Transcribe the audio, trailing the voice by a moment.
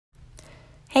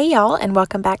Hey y'all, and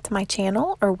welcome back to my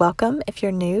channel, or welcome if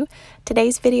you're new.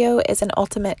 Today's video is an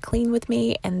ultimate clean with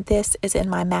me, and this is in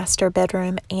my master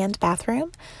bedroom and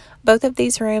bathroom. Both of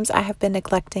these rooms I have been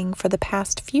neglecting for the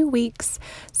past few weeks,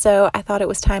 so I thought it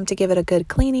was time to give it a good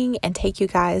cleaning and take you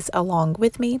guys along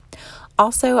with me.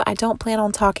 Also, I don't plan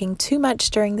on talking too much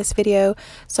during this video,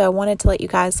 so I wanted to let you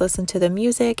guys listen to the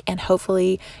music and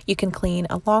hopefully you can clean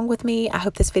along with me. I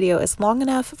hope this video is long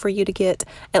enough for you to get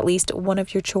at least one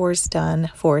of your chores done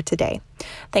for today.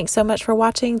 Thanks so much for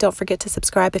watching. Don't forget to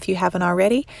subscribe if you haven't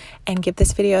already, and give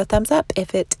this video a thumbs up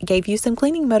if it gave you some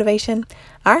cleaning motivation.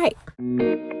 All right.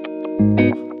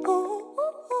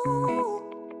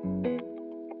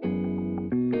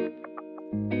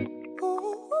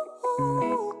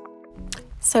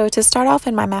 So to start off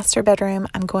in my master bedroom,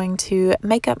 I'm going to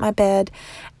make up my bed,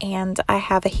 and I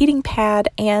have a heating pad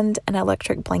and an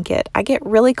electric blanket. I get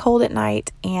really cold at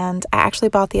night, and I actually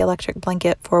bought the electric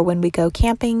blanket for when we go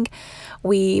camping.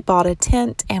 We bought a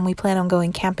tent and we plan on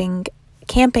going camping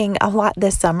a lot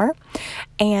this summer.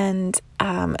 And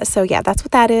so yeah, that's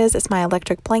what that is. It's my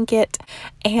electric blanket.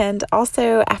 And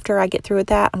also, after I get through with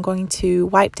that, I'm going to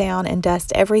wipe down and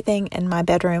dust everything in my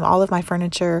bedroom, all of my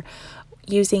furniture,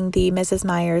 using the Mrs.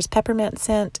 Meyer's peppermint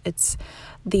scent. It's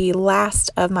the last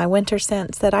of my winter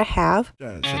scents that I have.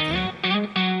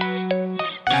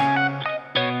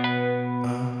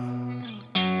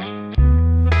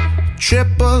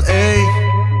 Triple A,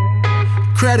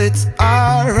 credits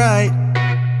alright.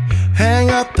 Hang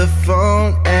up the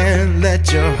phone and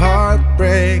let your heart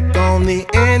break. Only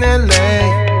in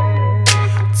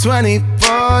LA,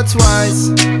 24 twice.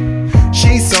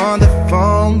 She's on the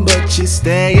phone, but she's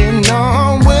staying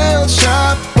on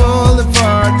Wilshire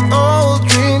Boulevard. Old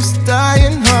dreams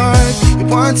dying hard. You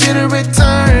want you to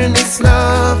return this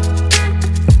love.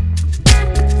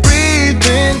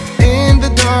 Breathing in the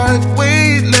dark,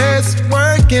 weightless,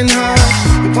 working hard.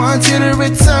 You want you to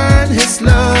return his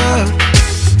love.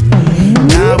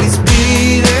 Now he's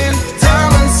beating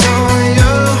diamonds on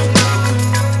you,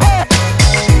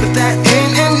 but that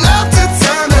ain't enough to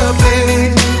turn the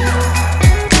page.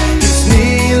 He's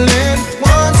kneeling,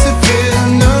 wants to feel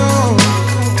known,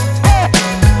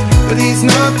 but he's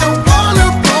not the one who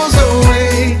pulls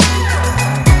away.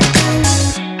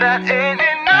 That ain't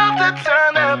enough to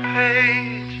turn the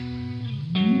page.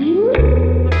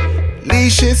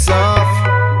 Leash is off,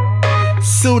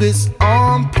 suit is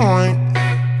on point.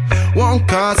 Won't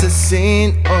cause a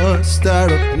scene or stir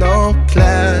up no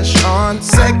clash. On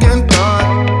second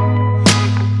thought,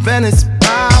 Venice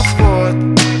by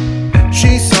 4th.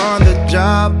 She's on the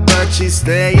job, but she's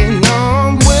staying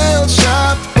on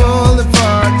Wilshire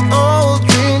Boulevard. Old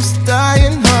dreams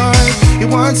dying hard. He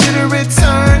wants you to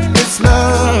return his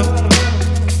love.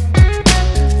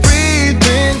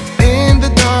 Breathing in the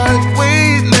dark,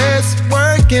 weightless,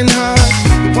 working hard.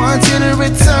 He wants you to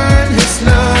return his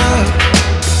love.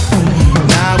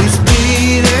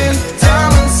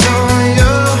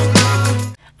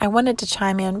 I wanted to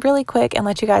chime in really quick and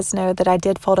let you guys know that I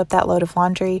did fold up that load of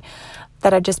laundry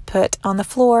that I just put on the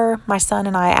floor. My son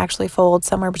and I actually fold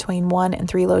somewhere between 1 and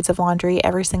 3 loads of laundry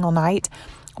every single night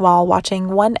while watching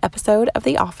one episode of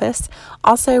The Office.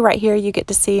 Also, right here you get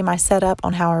to see my setup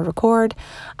on how I record.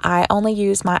 I only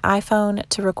use my iPhone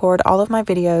to record all of my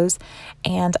videos,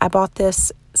 and I bought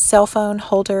this cell phone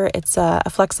holder. It's a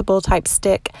flexible type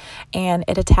stick, and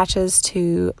it attaches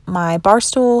to my bar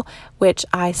stool, which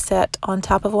I set on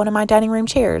top of one of my dining room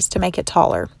chairs to make it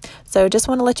taller. So just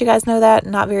want to let you guys know that,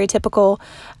 not very typical.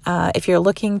 If you're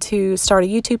looking to start a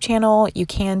YouTube channel, you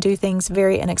can do things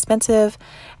very inexpensive,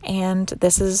 and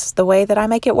this is the way that I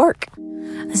make it work.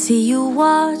 I see you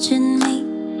watching me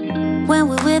when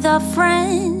we're with our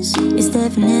friends. It's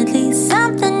definitely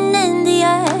something in the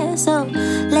air, so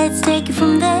let's take it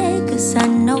from there, 'cause I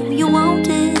know you want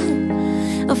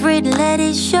it. Afraid to let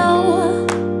it show,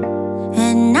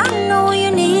 and I know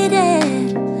you need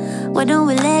it. Why don't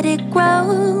we let it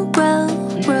grow, grow,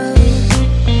 grow?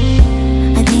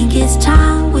 I think it's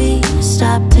time we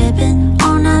stop tipping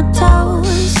on our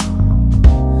toes.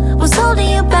 What's holding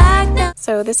you back now?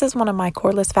 So this is one of my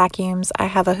cordless vacuums. I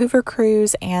have a Hoover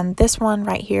Cruise, and this one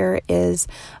right here is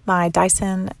my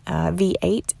Dyson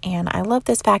V8, and I love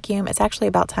this vacuum. It's actually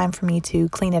about time for me to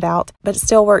clean it out, but it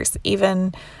still works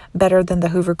even better than the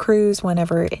Hoover Cruise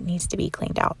whenever it needs to be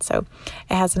cleaned out. So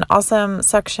it has an awesome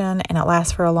suction, and it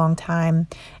lasts for a long time,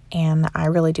 and I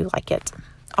really do like it.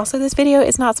 Also, this video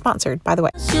is not sponsored, by the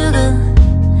way. Sugar,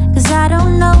 'cause I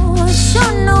don't know,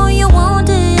 sure know you want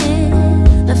it.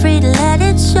 Afraid to let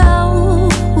it show,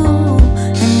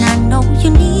 and I know you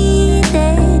need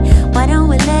it. Why don't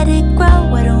we let it grow?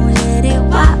 Why don't we let it?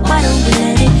 Why don't we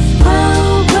let it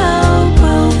grow, grow,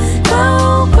 grow?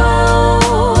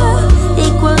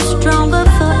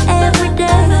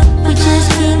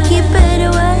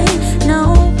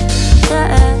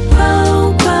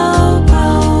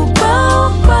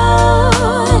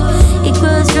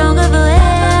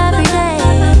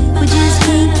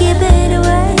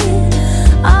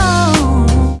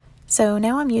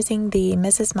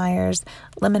 Mrs. Meyer's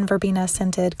lemon verbena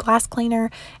scented glass cleaner,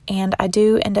 and I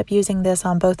do end up using this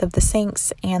on both of the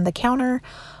sinks and the counter.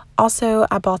 Also,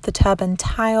 I bought the tub and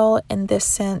tile in this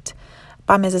scent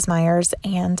by Mrs. Meyer's,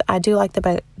 and I do like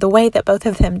the way that both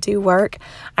of them do work.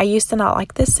 I used to not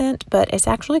like this scent, but it's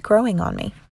actually growing on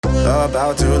me.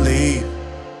 About to leave,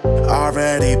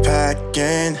 already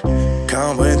packing.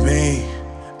 Come with me,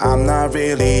 I'm not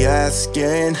really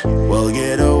asking. We'll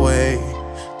get away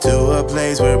to a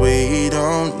place where we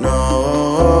don't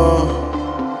know.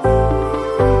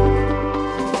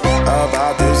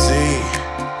 About to see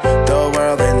the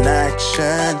world in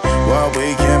action, what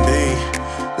we can be.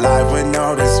 Life with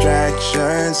no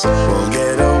distractions, we'll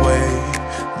get away.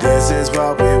 This is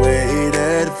what we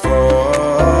waited for.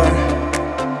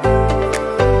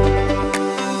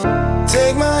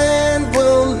 Take my hand,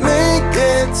 we'll make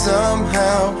it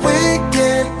somehow. We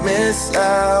can't miss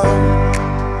out.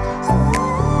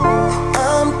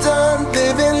 I'm done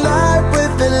living life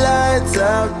with the lights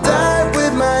out. Die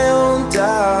with my own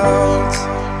doubts.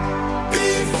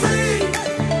 Be free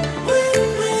with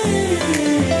me.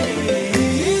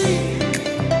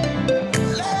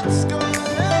 Let's go,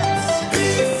 let's be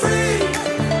free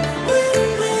with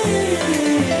me.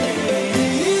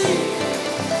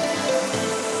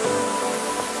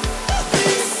 Be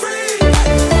free.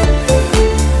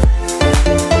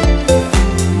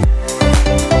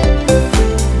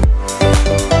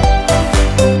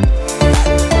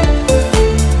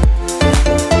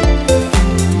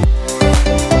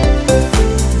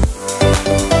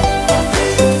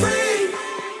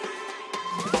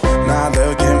 Not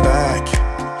looking back,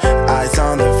 eyes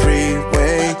on the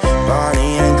freeway,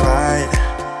 Bonnie and Clyde,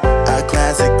 a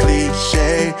classic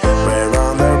cliche. We're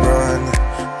on the run,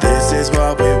 this is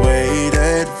what we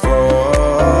waited for.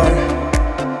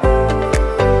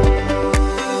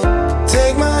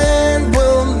 Take my hand,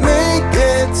 we'll make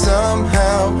it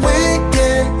somehow. We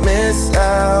can't miss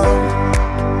out.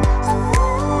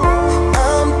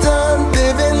 I'm done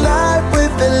living life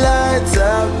with the lights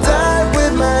out. Die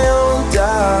with my own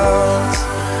doubts.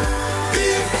 Be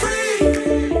free.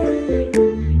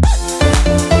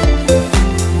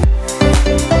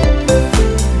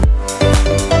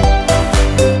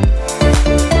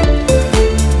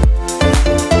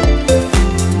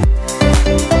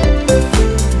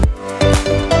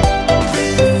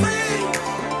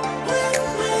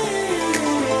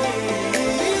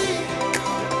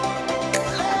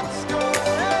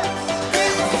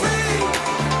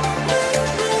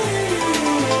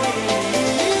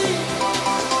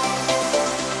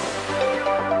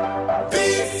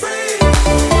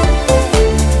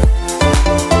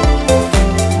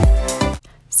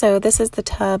 So this is the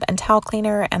tub and towel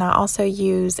cleaner, and I also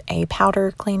use a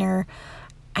powder cleaner.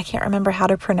 I can't remember how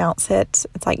to pronounce it.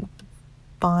 It's like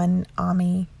Bon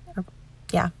Ami.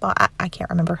 I can't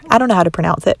remember. I don't know how to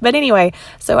pronounce it. But anyway,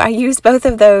 so I use both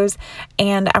of those,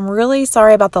 and I'm really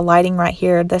sorry about the lighting right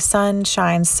here. The sun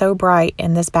shines so bright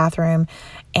in this bathroom,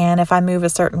 and if I move a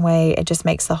certain way, it just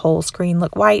makes the whole screen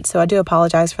look white. So I do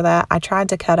apologize for that. I tried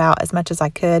to cut out as much as I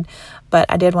could, but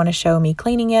I did want to show me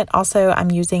cleaning it. Also,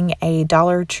 I'm using a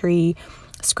Dollar Tree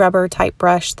scrubber type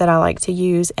brush that I like to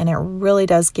use, and it really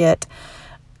does get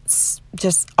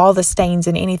just all the stains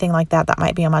and anything like that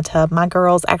might be on my tub. My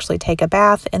girls actually take a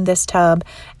bath in this tub,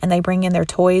 and they bring in their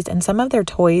toys, and some of their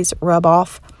toys rub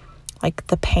off like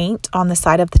the paint on the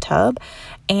side of the tub.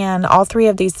 And all three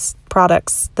of these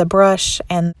products, the brush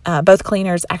and both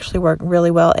cleaners, actually work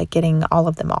really well at getting all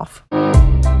of them off.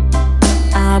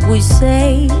 I would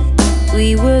say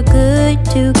we were good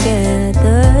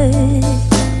together.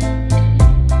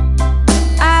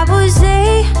 I would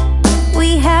say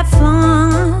we had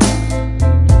fun.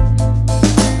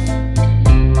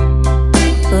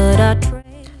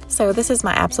 So this is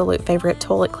my absolute favorite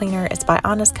toilet cleaner. It's by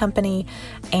Honest Company,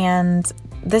 and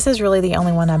this is really the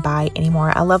only one I buy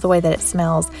anymore. I love the way that it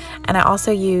smells. And I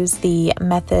also use the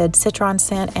Method Citron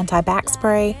Scent Anti-Back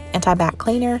Spray, Anti-Back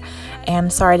Cleaner.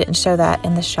 And sorry I didn't show that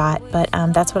in the shot, but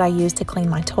that's what I use to clean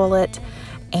my toilet.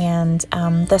 And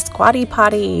the Squatty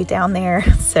Potty down there.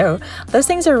 So those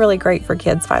things are really great for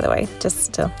kids, by the way,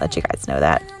 just to let you guys know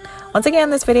that. Once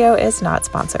again, this video is not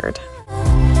sponsored.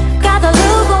 Got the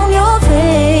look on your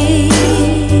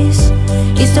face.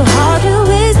 It's too hard to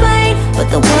explain, but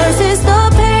the worst is the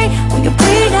pain when you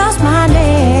pronounce my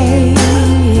name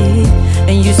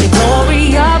and you say,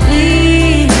 Gloria,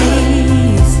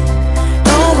 please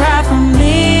don't cry for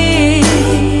me.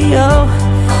 Oh,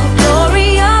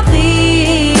 Gloria,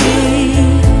 please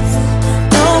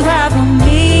don't cry for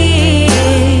me.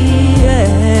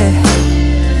 Yeah.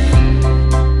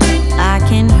 I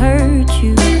can hurt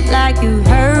you like you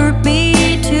hurt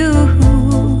me too.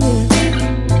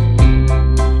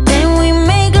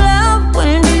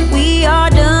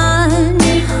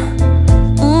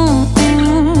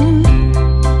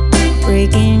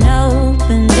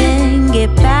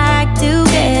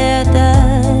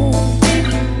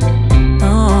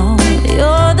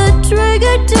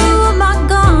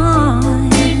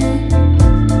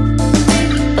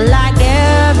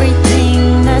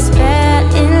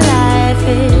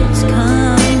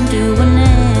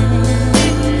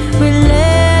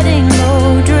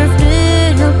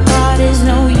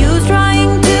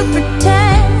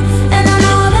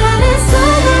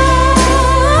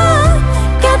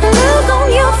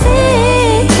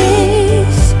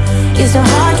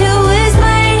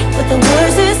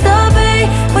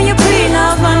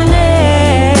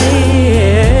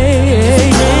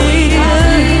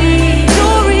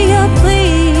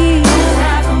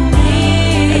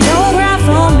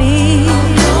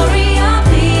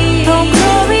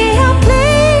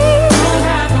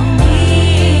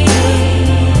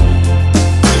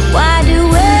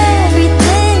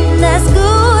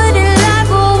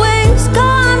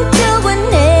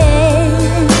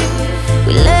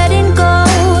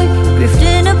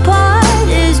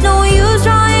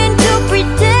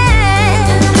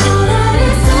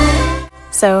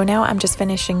 So now I'm just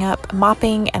finishing up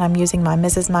mopping, and I'm using my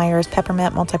Mrs. Meyer's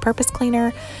Peppermint Multi-Purpose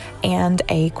Cleaner and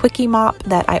a Quickie Mop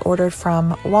that I ordered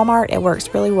from Walmart. It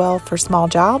works really well for small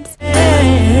jobs.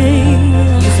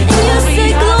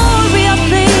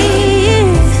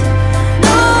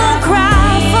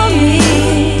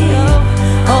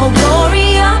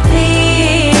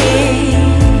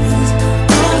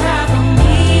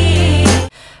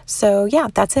 So yeah,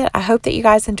 that's it. I hope that you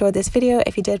guys enjoyed this video.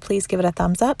 If you did, please give it a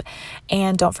thumbs up,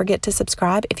 and don't forget to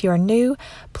subscribe. If you are new,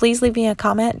 please leave me a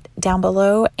comment down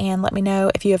below and let me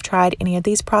know if you have tried any of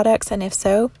these products, and if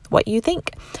so, what you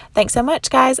think. Thanks so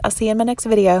much, guys. I'll see you in my next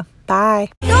video.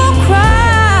 Bye. Don't cry.